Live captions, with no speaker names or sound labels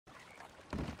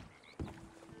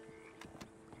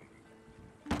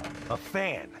A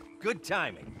fan. Good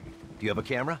timing. Do you have a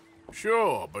camera?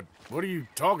 Sure, but what are you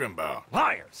talking about?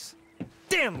 Liars!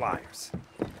 Damn liars!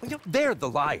 Well, they're the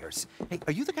liars. Hey,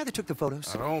 are you the guy that took the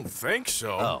photos? I don't think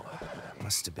so. Oh,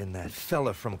 must have been that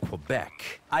fella from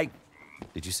Quebec.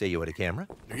 Did you say you had a camera?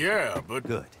 Yeah, but...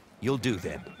 Good. You'll do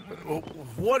then. Well,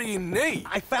 what do you need?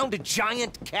 I found a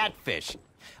giant catfish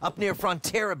up near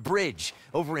Frontera Bridge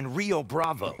over in Rio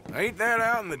Bravo. Ain't that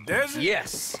out in the desert?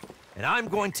 Yes. And I'm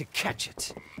going to catch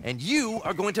it. And you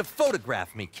are going to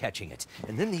photograph me catching it.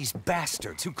 And then these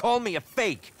bastards who call me a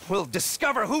fake will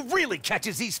discover who really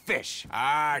catches these fish.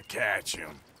 I catch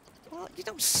 'em. Well,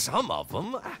 some of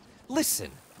them.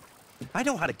 Listen, I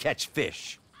know how to catch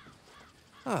fish.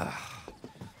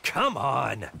 Come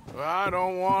on. I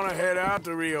don't want to head out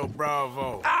to Rio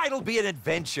Bravo. It'll be an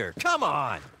adventure. Come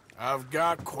on. I've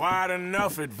got quite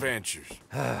enough adventures.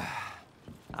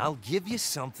 I'll give you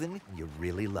something you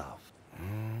really love.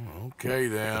 Okay,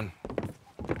 then.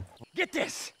 Get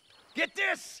this! Get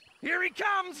this! Here he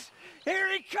comes!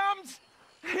 Here he comes!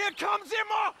 Here comes him!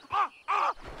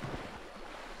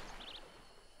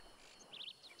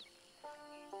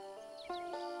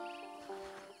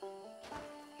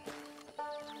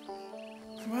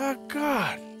 My God.